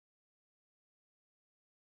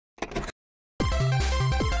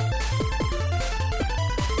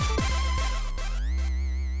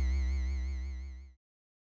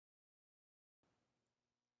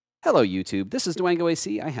Hello YouTube, this is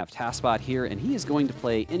dwangoAC. I have TASBot here, and he is going to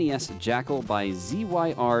play NES Jackal by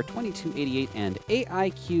ZYR2288 and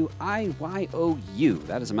Aiqiyou.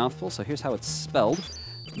 That is a mouthful, so here's how it's spelled.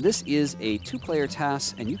 This is a two-player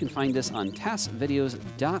TAS, and you can find this on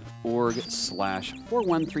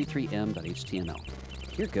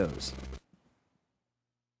tasvideos.org/4133m.html. Here goes.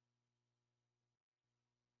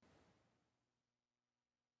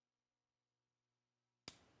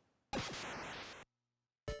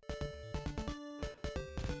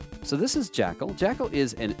 So this is Jackal. Jackal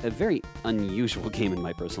is a very unusual game in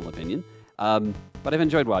my personal opinion, but I've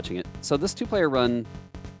enjoyed watching it. So this two-player run,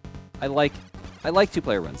 I like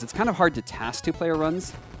two-player runs. It's kind of hard to task two-player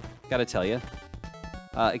runs, gotta tell you.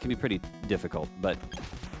 It can be pretty difficult, but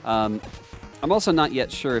I'm also not yet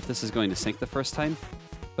sure if this is going to sync the first time,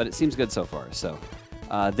 but it seems good so far. So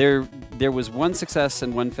there was one success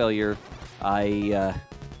and one failure. I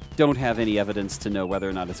don't have any evidence to know whether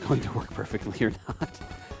or not it's going to work perfectly or not.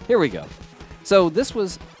 Here we go. So this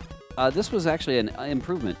was actually an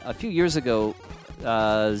improvement. A few years ago,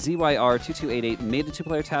 ZYR2288 made a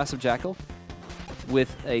two-player TAS of Jackal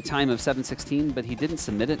with a time of 7:16, but he didn't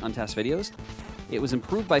submit it on TAS videos. It was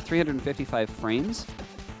improved by 355 frames,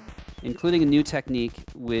 including a new technique,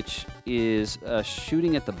 which is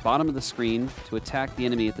shooting at the bottom of the screen to attack the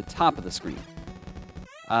enemy at the top of the screen.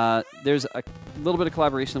 There's a little bit of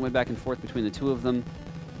collaboration that went back and forth between the two of them.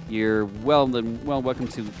 You're welcome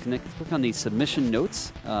to click on the submission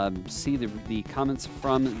notes, see the comments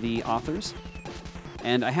from the authors.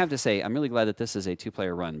 And I have to say, I'm really glad that this is a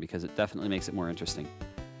two-player run because it definitely makes it more interesting.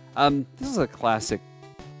 This is a classic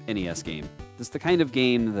NES game. This is the kind of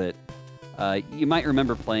game that you might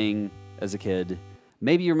remember playing as a kid.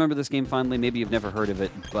 Maybe you remember this game fondly, maybe you've never heard of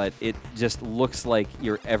it, but it just looks like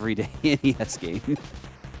your everyday NES game.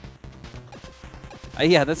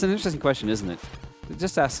 Yeah, that's an interesting question, isn't it? It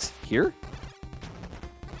just asks, here?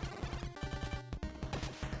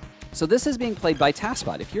 So this is being played by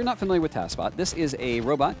TASBot. If you're not familiar with TASBot, this is a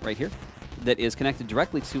robot right here that is connected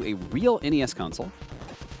directly to a real NES console.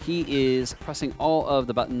 He is pressing all of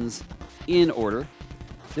the buttons in order.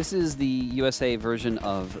 This is the USA version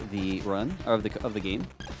of the run, of the game.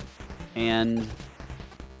 And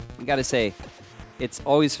I gotta say, it's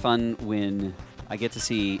always fun when I get to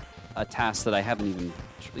see a task that I haven't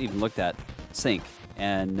even looked at sync.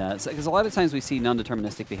 And because a lot of times we see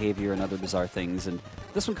non-deterministic behavior and other bizarre things, and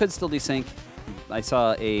this one could still desync. I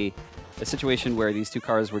saw a situation where these two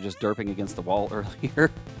cars were just derping against the wall earlier.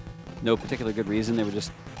 No particular good reason. They were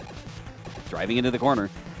just driving into the corner.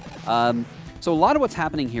 So a lot of what's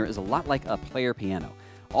happening here is a lot like a player piano.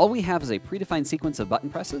 All we have is a predefined sequence of button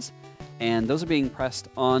presses, and those are being pressed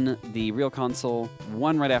on the real console,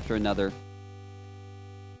 one right after another.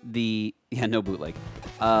 No bootleg.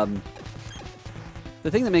 The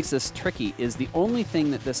thing that makes this tricky is the only thing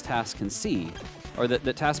that this task can see, or that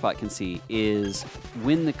TASBot can see, is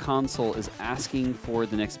when the console is asking for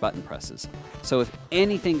the next button presses. So if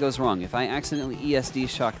anything goes wrong, if I accidentally ESD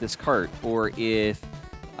shock this cart, or if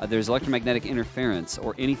there's electromagnetic interference,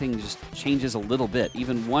 or anything just changes a little bit,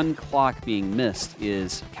 even one clock being missed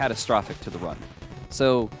is catastrophic to the run.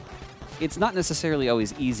 So it's not necessarily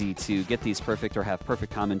always easy to get these perfect or have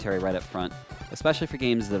perfect commentary right up front, especially for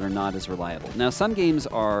games that are not as reliable. Now, some games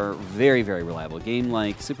are very, very reliable. A game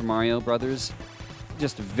like Super Mario Brothers,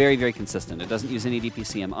 just very, very consistent. It doesn't use any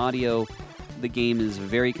DPCM audio. The game is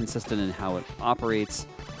very consistent in how it operates.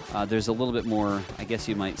 There's a little bit more, I guess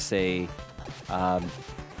you might say,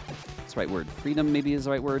 what's the right word? Freedom, maybe, is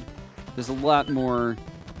the right word. There's a lot more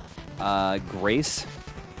grace.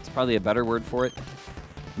 It's probably a better word for it.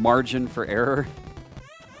 Margin for error.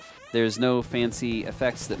 There's no fancy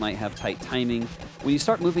effects that might have tight timing. When you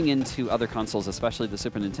start moving into other consoles, especially the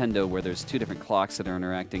Super Nintendo, where there's two different clocks that are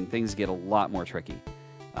interacting, things get a lot more tricky.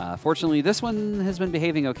 Fortunately, this one has been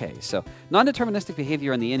behaving okay. So non-deterministic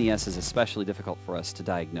behavior on the NES is especially difficult for us to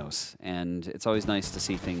diagnose, and it's always nice to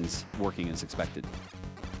see things working as expected.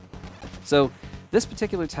 So this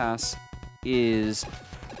particular task is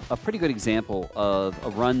a pretty good example of a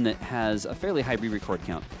run that has a fairly high re-record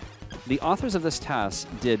count. The authors of this TAS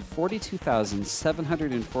did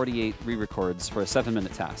 42,748 re-records for a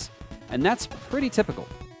 7-minute TAS, and that's pretty typical.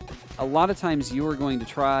 A lot of times you are going to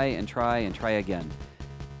try and try and try again,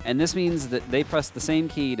 and this means that they pressed the same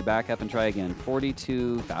key to back up and try again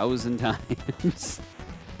 42,000 times.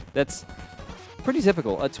 That's pretty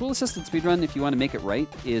typical. A tool-assisted speedrun, if you want to make it right,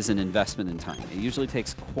 is an investment in time. It usually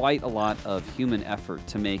takes quite a lot of human effort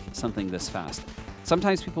to make something this fast.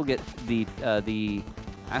 Sometimes people get the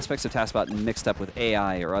aspects of TASBot mixed up with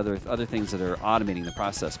AI or other things that are automating the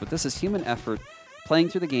process, but this is human effort, playing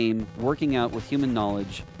through the game, working out with human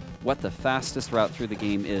knowledge, what the fastest route through the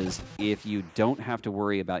game is if you don't have to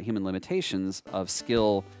worry about human limitations of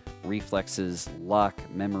skill, reflexes, luck,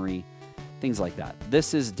 memory, things like that.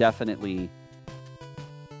 This is definitely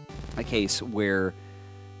a case where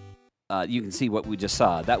you can see what we just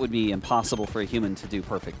saw. That would be impossible for a human to do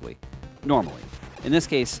perfectly, normally. In this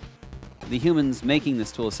case, the humans making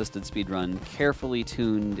this tool-assisted speedrun carefully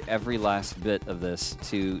tuned every last bit of this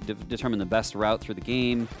to determine the best route through the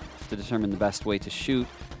game, to determine the best way to shoot.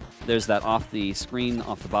 There's that off the screen,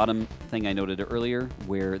 off the bottom thing I noted earlier,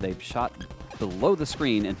 where they've shot below the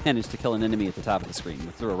screen and managed to kill an enemy at the top of the screen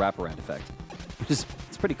through a wraparound effect. It's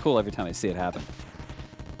pretty cool every time I see it happen.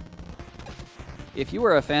 If you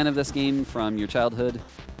were a fan of this game from your childhood,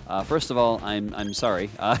 first of all, I'm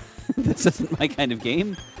sorry. This isn't my kind of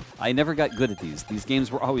game. I never got good at these. These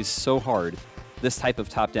games were always so hard. This type of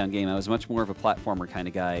top-down game, I was much more of a platformer kind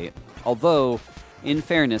of guy. Although, in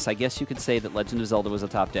fairness, I guess you could say that Legend of Zelda was a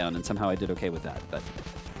top-down, and somehow I did okay with that. But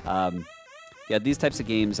yeah, these types of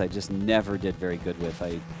games I just never did very good with.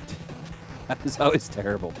 I was always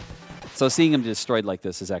terrible. So seeing them destroyed like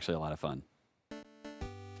this is actually a lot of fun.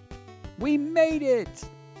 We made it!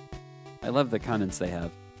 I love the comments they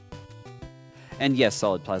have. And yes,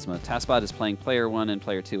 Solid Plasma, TASBot is playing Player 1 and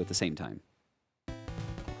Player 2 at the same time.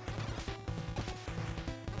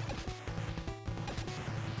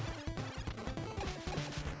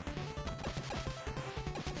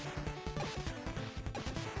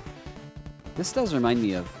 This does remind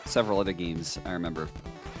me of several other games I remember.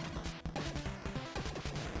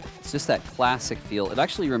 It's just that classic feel. It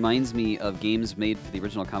actually reminds me of games made for the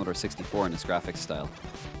original Commodore 64 in its graphics style.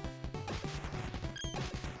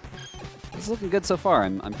 It's looking good so far.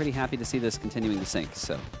 I'm pretty happy to see this continuing to sync,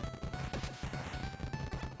 so.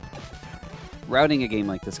 Routing a game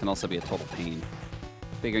like this can also be a total pain.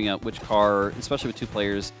 Figuring out which car, especially with two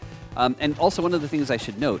players. And also one of the things I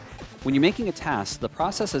should note, when you're making a task, the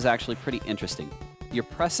process is actually pretty interesting. You're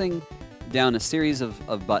pressing down a series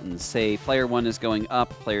of buttons. Say player 1 is going up,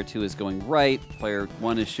 player 2 is going right, player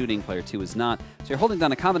 1 is shooting, player 2 is not. So you're holding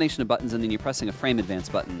down a combination of buttons and then you're pressing a frame advance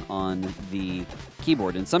button on the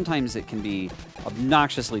keyboard. And sometimes it can be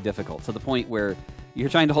obnoxiously difficult to the point where you're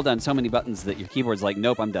trying to hold down so many buttons that your keyboard's like,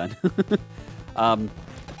 nope, I'm done.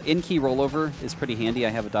 In-key rollover is pretty handy. I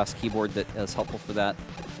have a DOS keyboard that is helpful for that.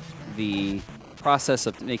 The process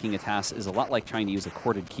of making a task is a lot like trying to use a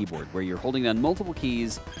corded keyboard, where you're holding down multiple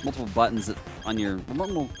keys, multiple buttons on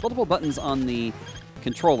the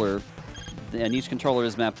controller, and each controller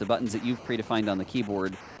is mapped to buttons that you've predefined on the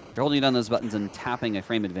keyboard. You're holding down those buttons and tapping a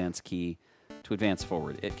frame advance key to advance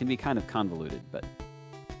forward. It can be kind of convoluted, but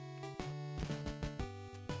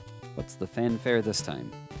what's the fanfare this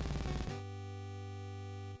time?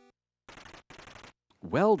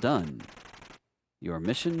 Well done. Your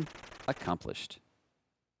mission accomplished.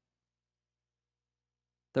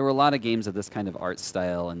 There were a lot of games of this kind of art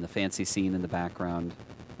style and the fancy scene in the background.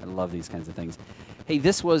 I love these kinds of things. Hey,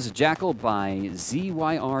 this was Jackal by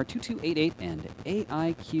ZYR2288 and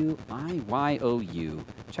Aiqiyou.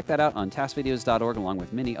 Check that out on TASVideos.org along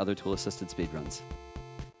with many other tool-assisted speedruns.